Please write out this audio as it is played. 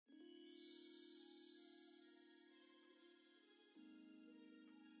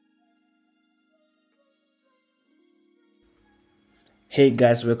Hey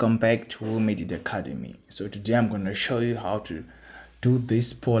guys, welcome back to Who Made It Academy. So today I'm going to show you how to do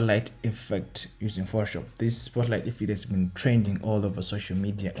this spotlight effect using Photoshop. This spotlight effect has been trending all over social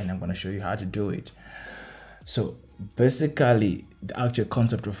media and I'm going to show you how to do it. So basically the actual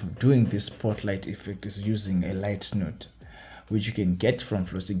concept of doing this spotlight effect is using a light node, which you can get from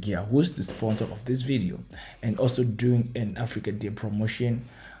Flossy Gear, who's the sponsor of this video, and also doing an Africa Day promotion.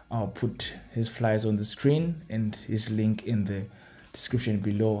 I'll put his flyers on the screen and his link in the description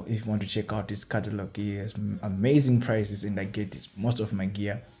below if you want to check out his catalog. He has amazing prices and I get most of my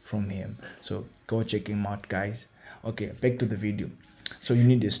gear from him, so go check him out, guys. Okay, back to the video. So you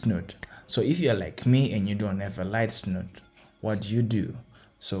need a snode. So if you're like me and you don't have a light snode, what do you do?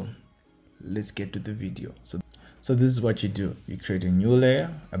 So let's get to the video. So this is what you do. You create a new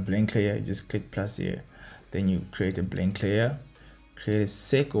layer, a blank layer. You just click plus here, then you create a blank layer, create a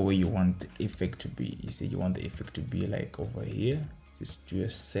circle where you want the effect to be. You say you want the effect to be like over here, just do a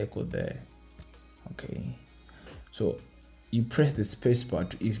circle there. Okay, so you press the space bar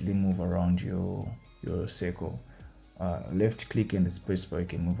to easily move around your circle. Left click in the space bar, you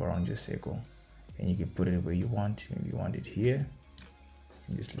can move around your circle and you can put it where you want. If you want it here,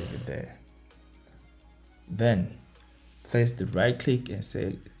 you just leave it there. Then press the right click and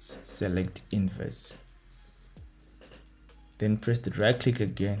say select inverse. Then press the right click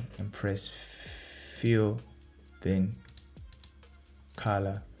again and press fill, then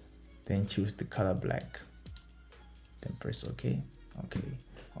color, then choose the color black, then press OK.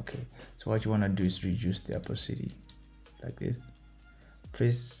 Okay, so what you want to do is reduce the opacity like this.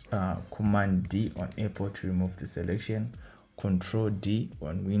 Press Command D on Apple to remove the selection, Control D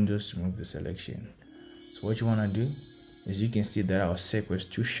on Windows to remove the selection. So what you want to do is, you can see that our circle is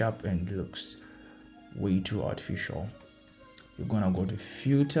too sharp and looks way too artificial. You're gonna go to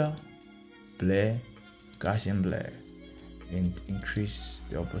filter, blur, Gaussian blur, and increase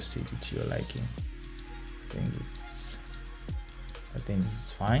the opacity to your liking. I think this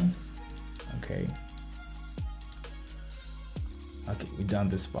is fine. Okay, we've done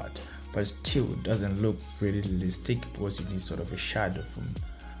this part, but still it doesn't look really realistic because you need sort of a shadow from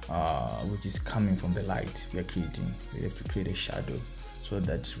which is coming from the light we are creating. We have to create a shadow so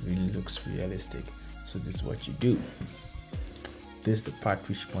that it really looks realistic. So this is what you do. This is the part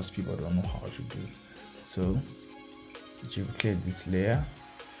which most people don't know how to do. So you create this layer,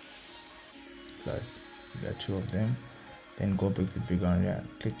 plus there are two of them, then go back to the background layer,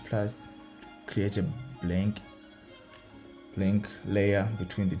 click plus, create a blank layer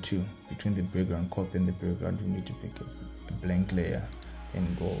between the two, between the background copy and the background. You need to pick a blank layer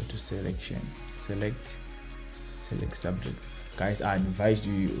and go to selection, select subject. Guys, I advise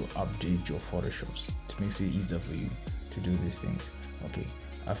you update your Photoshops. It makes it easier for you to do these things. Okay,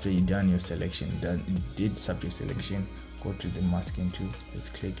 after you done your selection, did subject selection, go to the masking tool,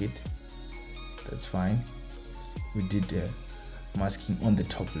 just click it. That's fine. We did the masking on the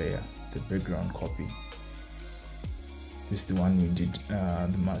top layer, the background copy. This is the one we did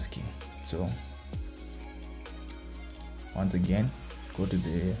the masking. So once again, go to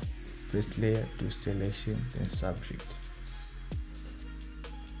the first layer, do selection, then subject.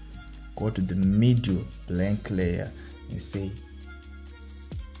 Go to the middle blank layer and say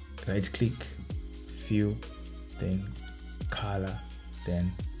right click, fill, then color,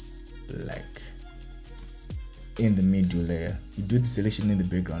 then black. In the middle layer, you do the selection in the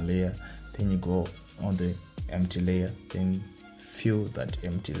background layer, then you go on the empty layer, then fill that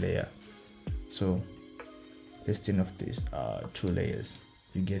empty layer. So instead of these two layers,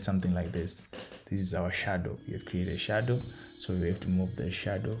 you get something like this. This is our shadow. We have created a shadow, so we have to move the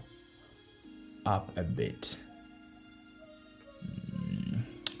shadow up a bit.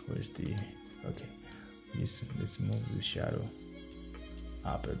 Where's the okay? Let's move the shadow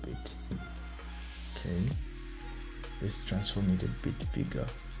up a bit. Okay, let's transform it a bit bigger.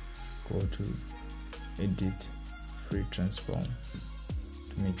 Go to edit, free transform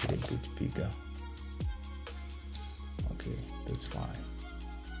to make it a bit bigger. Okay, that's fine.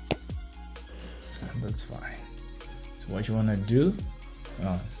 That's fine. So what you want to do,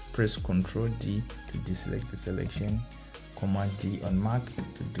 press Ctrl D to deselect the selection, Command D on Mac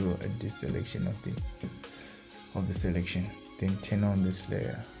to do a deselection of the selection, then turn on this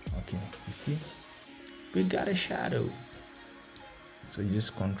layer. Okay, you see we got a shadow. So you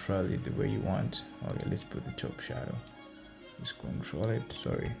just control it the way you want. Okay, let's put the top shadow. Just control it.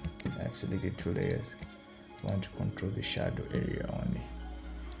 Sorry, I've selected two layers. I want to control the shadow area only.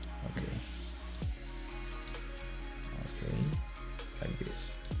 Okay, like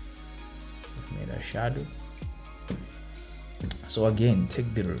this. We've made a shadow. So again,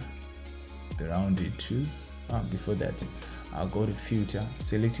 take the rounded to before that, I'll go to filter,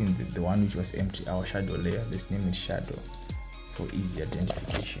 selecting the one which was empty, our shadow layer. Let's name it shadow for easy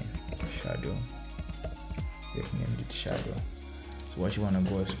identification. Shadow. Let's name it shadow. So what you want to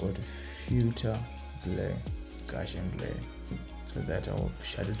go is go to filter, blur, Gaussian blur, so that our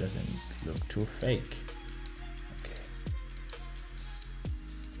shadow doesn't look too fake. Okay.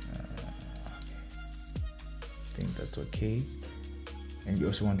 I think that's okay. And you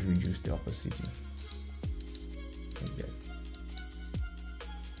also want to reduce the opacity. Like that.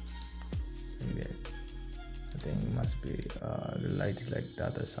 Like that. I think it must be the light is like the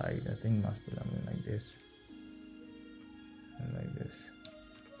other side. I think it must be something like this. And like this.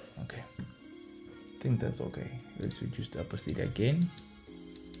 Okay. I think that's okay. Let's reduce the opacity again.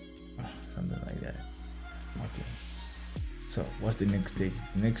 Something like that. Okay. So what's the next stage?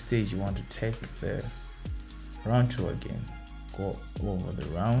 The next stage, you want to take the round tool again. Go over the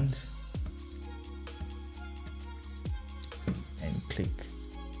round and click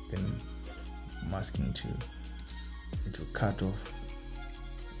the masking tool. It will cut off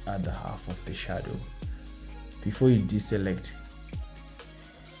other half of the shadow. Before you deselect,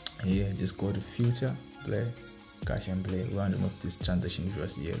 here just go to filter, blur, Gaussian blur. We want to remove this transition which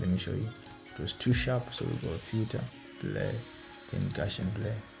was here. Let me show you. It was too sharp, so we go filter, blur, then Gaussian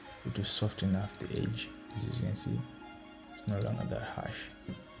blur. It will soften up the edge. As you can see, it's no longer that harsh.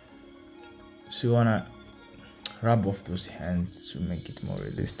 So you wanna rub off those hands to make it more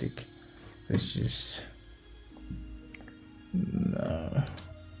realistic. Let's just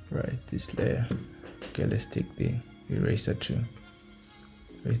right this layer. Okay, let's take the eraser tool.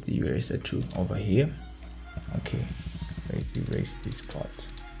 Where's the eraser tool? Over here. Okay, let's erase these parts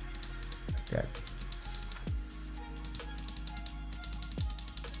like that.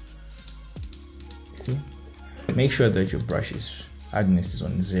 See, make sure that your brush's hardness is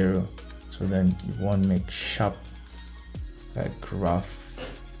on 0, so then you won't make sharp, like rough.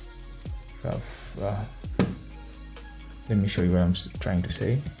 Let me show you what I'm trying to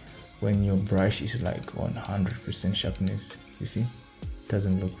say. When your brush is like 100% sharpness, you see, it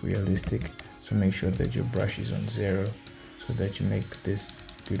doesn't look realistic. So make sure that your brush is on 0, so that you make this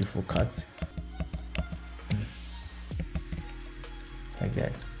beautiful cuts like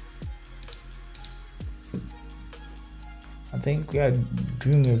that. I think we are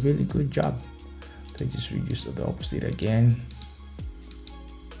doing a really good job. So just reduce the opposite again.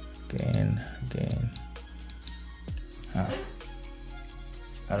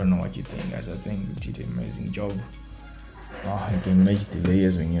 I don't know what you think, guys. I think we did an amazing job. You can merge the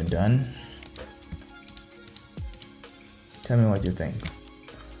layers when you're done. Tell me what you think.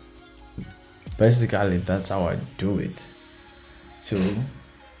 Basically, that's how I do it. So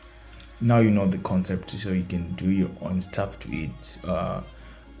now you know the concept, so you can do your own stuff to it.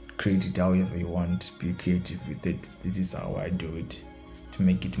 Create it however you want. Be creative with it. This is how I do it to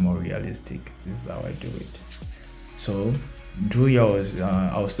make it more realistic. This is how I do it. So do yours.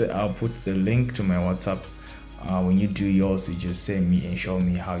 I'll put the link to my WhatsApp. When you do yours, you just send me and show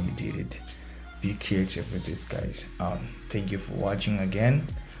me how you did it. Be creative with this, guys. Thank you for watching again.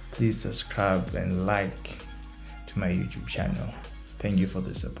 Please subscribe and like to my YouTube channel. Thank you for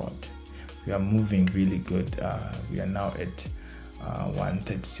the support. We are moving really good. We are now at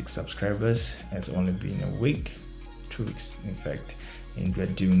 136 subscribers. It's only been a week, 2 weeks in fact, and we are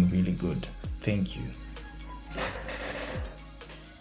doing really good. Thank you.